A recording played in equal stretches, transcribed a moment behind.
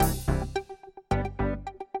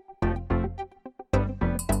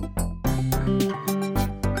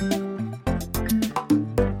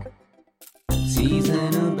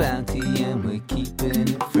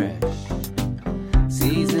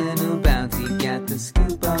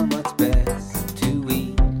scoop on what's best to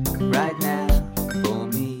eat right now for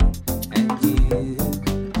me and you.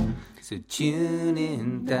 So tune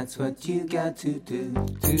in, that's what you got to do.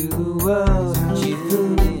 To the world,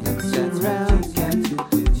 tune in, that's what you got to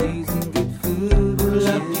do. Choosing good food will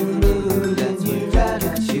up your mood, that's what you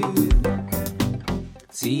gotta choose.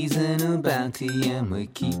 Seasonal Bounty and we're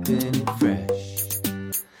keeping it fresh.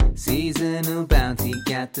 Seasonal Bounty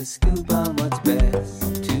got the scoop on what's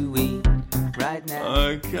best to eat right now.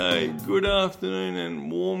 Okay, good afternoon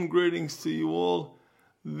and warm greetings to you all.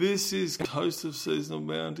 This is the host of Seasonal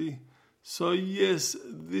Bounty. So yes,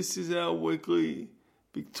 this is our weekly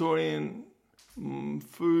Victorian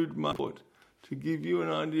food market to give you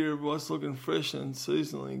an idea of what's looking fresh and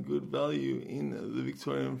seasonally good value in the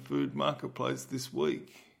Victorian food marketplace this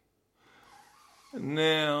week.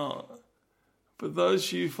 Now, for those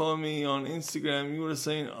of you who follow me on Instagram, you would have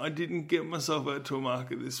seen I didn't get myself out to a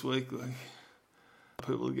market this week. Like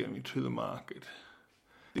people get me to the market.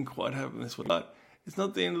 Didn't quite happen this week. But it's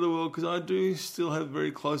not the end of the world because I do still have a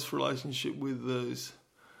very close relationship with the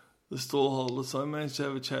stallholders. So I managed to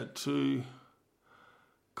have a chat to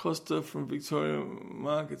Costa from Victoria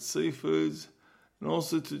Market Seafoods and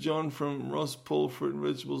also to John from Ross Paul Fruit and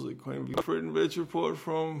Vegetables at Queen Victoria. Fruit and Veg report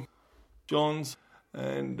from John's.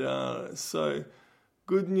 And so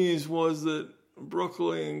good news was that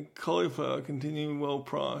broccoli and cauliflower continue well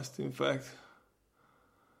priced. In fact,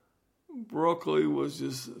 broccoli was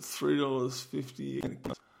just $3.50.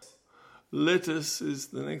 Lettuce is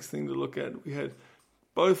the next thing to look at. We had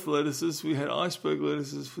both lettuces. We had iceberg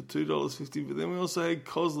lettuces for $2.50, but then we also had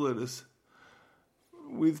cos lettuce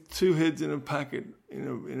with 2 heads in a packet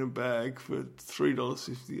in a bag for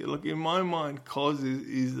 $3.50. Look, in my mind, cos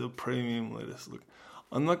is a premium lettuce. Look,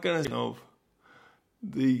 I'm not going to say of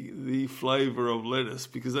the flavour of lettuce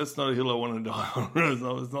because that's not a hill I want to die on.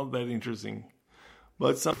 It's not that interesting.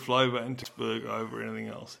 But some flavour and iceberg over anything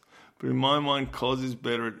else. But in my mind, cos is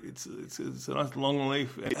better. It's a nice long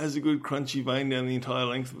leaf. It has a good crunchy vein down the entire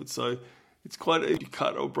length of it. So it's quite easy to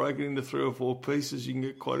cut or break it into 3 or 4 pieces. You can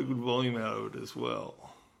get quite a good volume out of it as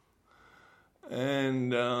well.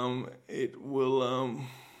 And it will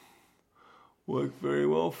work very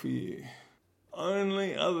well for you.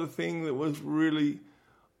 Only other thing that was really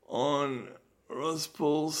on Ross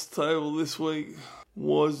Paul's table this week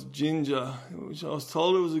was ginger, which I was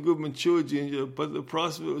told it was a good mature ginger, but the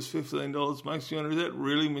price of it was $15. Makes me wonder, is that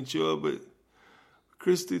really mature? But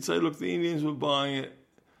Chris did say, look, the Indians were buying it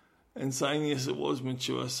and saying, yes, it was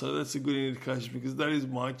mature. So that's a good indication because that is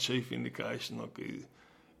my chief indication. Look,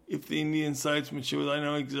 if the Indians say it's mature, they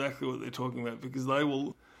know exactly what they're talking about because they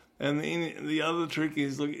will. And the other trick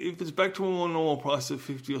is, look, if it's back to a more normal price of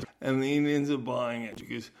 $50 and the Indians are buying it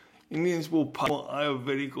because Indians will pay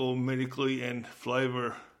Ayurvedic or medically and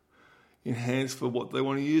flavour enhanced for what they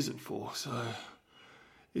want to use it for. So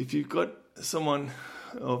if you've got someone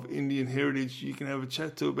of Indian heritage, you can have a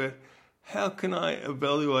chat to about how can I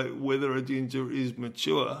evaluate whether a ginger is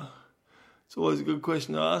mature. It's always a good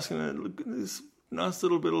question to ask, and look, it's a nice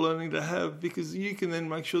little bit of learning to have because you can then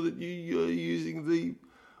make sure that you're using the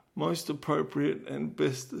most appropriate and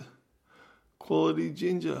best quality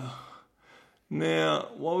ginger. Now,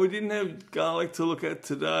 while we didn't have garlic to look at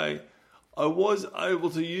today, I was able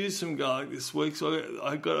to use some garlic this week, so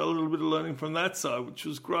I got a little bit of learning from that side, which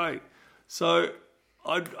was great. So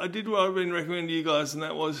I did what I've been recommending to you guys, and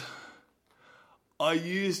that was I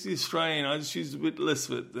used the Australian. I just used a bit less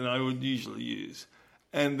of it than I would usually use.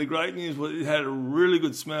 And the great news was it had a really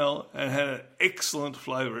good smell and had an excellent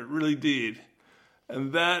flavour. It really did.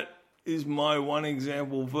 And that is my one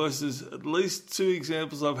example versus at least 2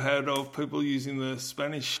 examples I've had of people using the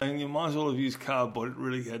Spanish. And you might as well have used cardboard. It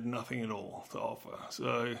really had nothing at all to offer.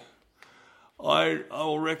 So I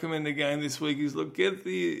will recommend again this week is look, get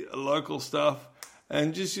the local stuff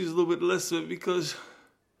and just use a little bit less of it because,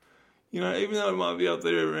 you know, even though it might be up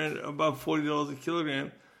there around above $40 a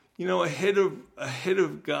kilogram, you know, a head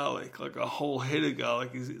of garlic, like a whole head of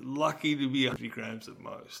garlic, is lucky to be 100 grams at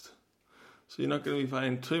most. So you're not going to be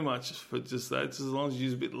paying too much for just that. Just as long as you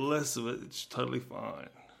use a bit less of it, it's totally fine.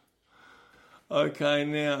 Okay,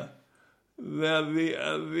 now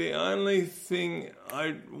the only thing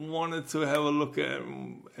I wanted to have a look at,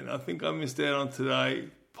 and I think I missed out on today,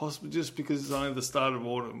 possibly just because it's only the start of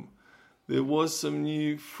autumn, there was some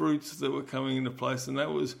new fruits that were coming into place, and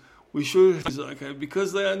that was, we should, okay,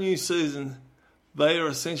 because they are new season, they are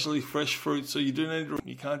essentially fresh fruit, so you do need to,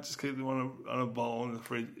 you can't just keep them on a bowl on the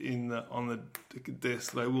fridge on the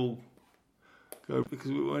desk. They will go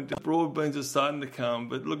because we went down. Broad beans are starting to come,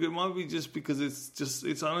 but look, it might be just because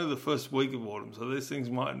it's only the first week of autumn, so these things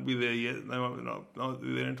mightn't be there yet. They might not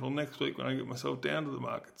be there until next week when I get myself down to the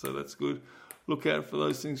market, so that's good. Look out for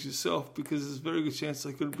those things yourself because there's a very good chance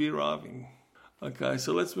they could be arriving. Okay,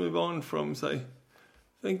 so let's move on from, say,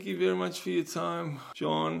 thank you very much for your time,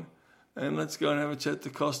 John, and let's go and have a chat to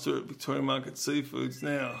Costa at Victoria Market Seafoods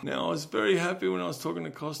now. Now, I was very happy when I was talking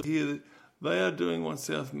to Costa here that they are doing what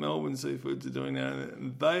South Melbourne Seafoods are doing now.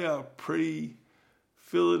 They are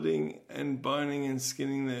pre-filleting and boning and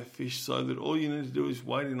skinning their fish so that all you need to do is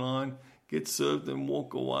wait in line, get served and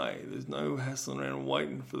walk away. There's no hassling around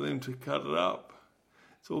waiting for them to cut it up.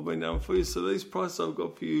 It's all been done for you. So these prices I've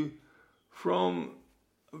got for you from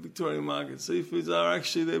Victoria Market Seafoods are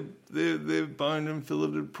actually their boned and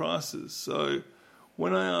filleted prices. So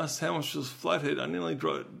when I asked how much was flathead, I nearly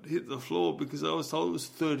hit the floor because I was told it was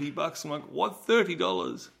 $30. I'm like, what,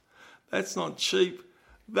 $30? That's not cheap.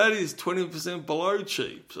 That is 20% below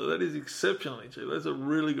cheap. So that is exceptionally cheap. That's a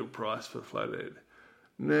really good price for flathead.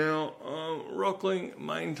 Now, Rockling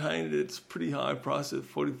maintained its pretty high price at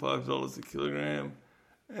 $45 a kilogram.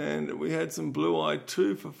 And we had some blue eye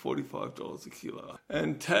too for $45 a kilo.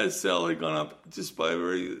 And Tassal had gone up just by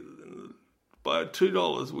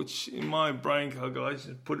 $2, which in my brain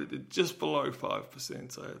calculations put it at just below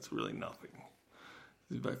 5%. So it's really nothing.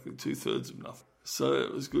 It's basically 2/3 of nothing. So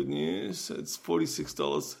it was good news. It's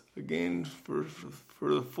 $46 again for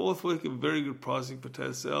the fourth week of very good pricing for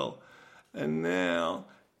Tassal. And now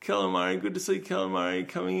calamari, good to see calamari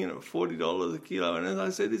coming in at $40 a kilo. And as I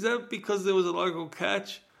said, is that because there was a local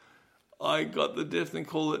catch? I got the definite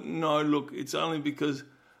call that no, look, it's only because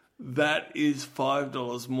that is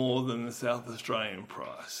 $5 more than the South Australian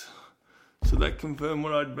price. So that confirmed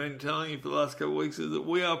what I'd been telling you for the last couple of weeks, is that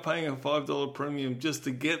we are paying a $5 premium just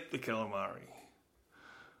to get the calamari.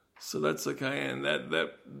 So that's okay, and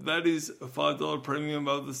that is a $5 premium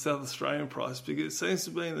above the South Australian price, because it seems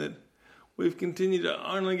to be that we've continued to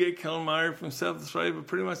only get calamari from South Australia for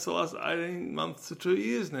pretty much the last 18 months to 2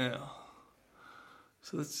 years now.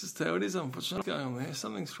 So that's just how it is, unfortunately, going on there.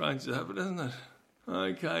 Something strange has happened, hasn't it?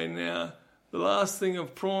 Okay, now, the last thing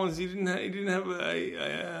of prawns, he didn't have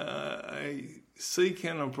a C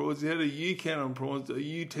count on prawns, he had a U count on prawns, a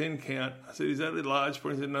U10 count. I said, is that a large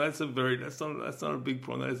prawn? He said, no, that's not a big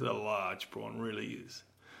prawn, that is a large prawn, really is.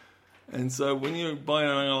 And so when you're buying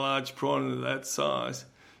a large prawn of that size,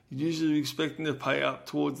 you're usually expecting to pay up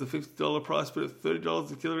towards the $50 price, but at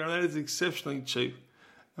 $30 a kilogram, that is exceptionally cheap.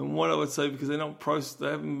 And what I would say, because they're not processed, they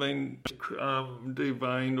haven't been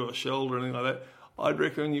deveined or shelled or anything like that, I'd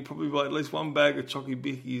recommend you probably buy at least one bag of Chocky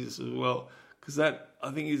Bickies as well, because that,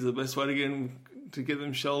 I think, is the best way to get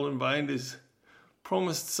them shelled and veined, is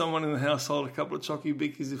promise someone in the household a couple of Chocky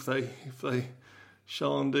Bickies if they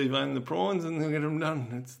shell and devein the prawns, and they'll get them done.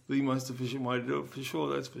 It's the most efficient way to do it, for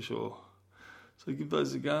sure, that's for sure. So give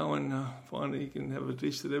those a go and find that you can have a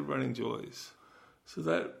dish that everyone enjoys. So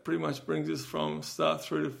that pretty much brings us from start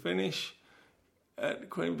through to finish at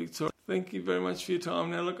Queen Victoria. Thank you very much for your time.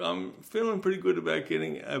 Now, look, I'm feeling pretty good about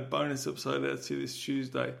getting a bonus episode out to you this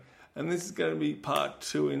Tuesday. And this is going to be part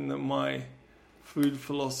 2 in my food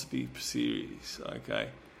philosophy series, okay?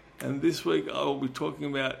 And this week I will be talking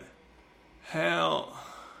about how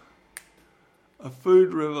a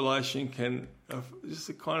food revelation can, just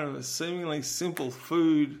a kind of a seemingly simple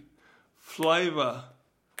food flavour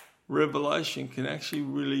revelation can actually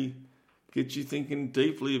really get you thinking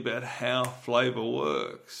deeply about how flavour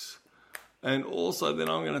works. And also then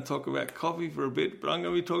I'm going to talk about coffee for a bit, but I'm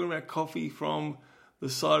going to be talking about coffee from the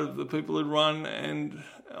side of the people that run and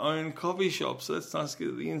own coffee shops. So that's nice to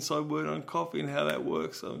get the inside word on coffee and how that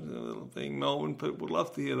works. I think Melbourne people would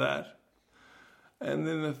love to hear that. And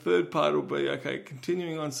then the third part will be, okay,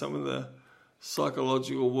 continuing on some of the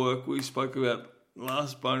psychological work we spoke about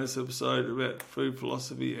last bonus episode about food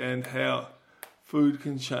philosophy and how food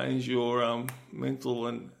can change your mental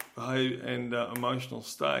and behaviour and emotional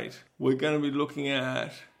state. We're going to be looking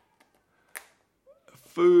at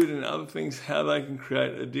food and other things, how they can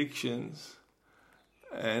create addictions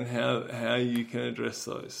and how you can address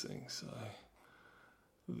those things. So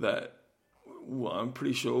that, well, I'm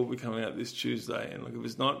pretty sure will be coming out this Tuesday. And look, if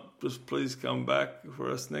it's not, just please come back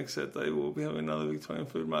for us next Saturday. We'll be having another Victorian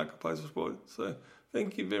Food Marketplace report. So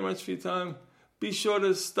thank you very much for your time. Be sure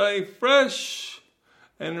to stay fresh.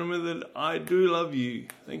 And remember that I do love you.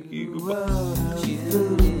 Thank you. Goodbye.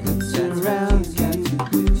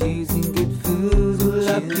 Choosing good food will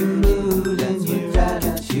up your mood and your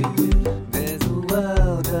attitude. There's a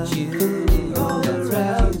world of you all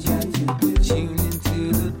around you. Tune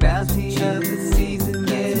into the bounty of the season,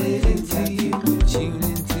 get it into you. Tune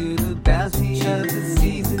into the bounty of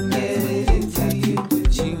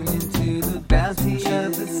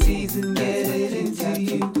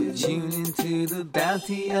the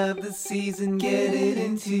bounty of the season, get it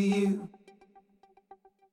into you.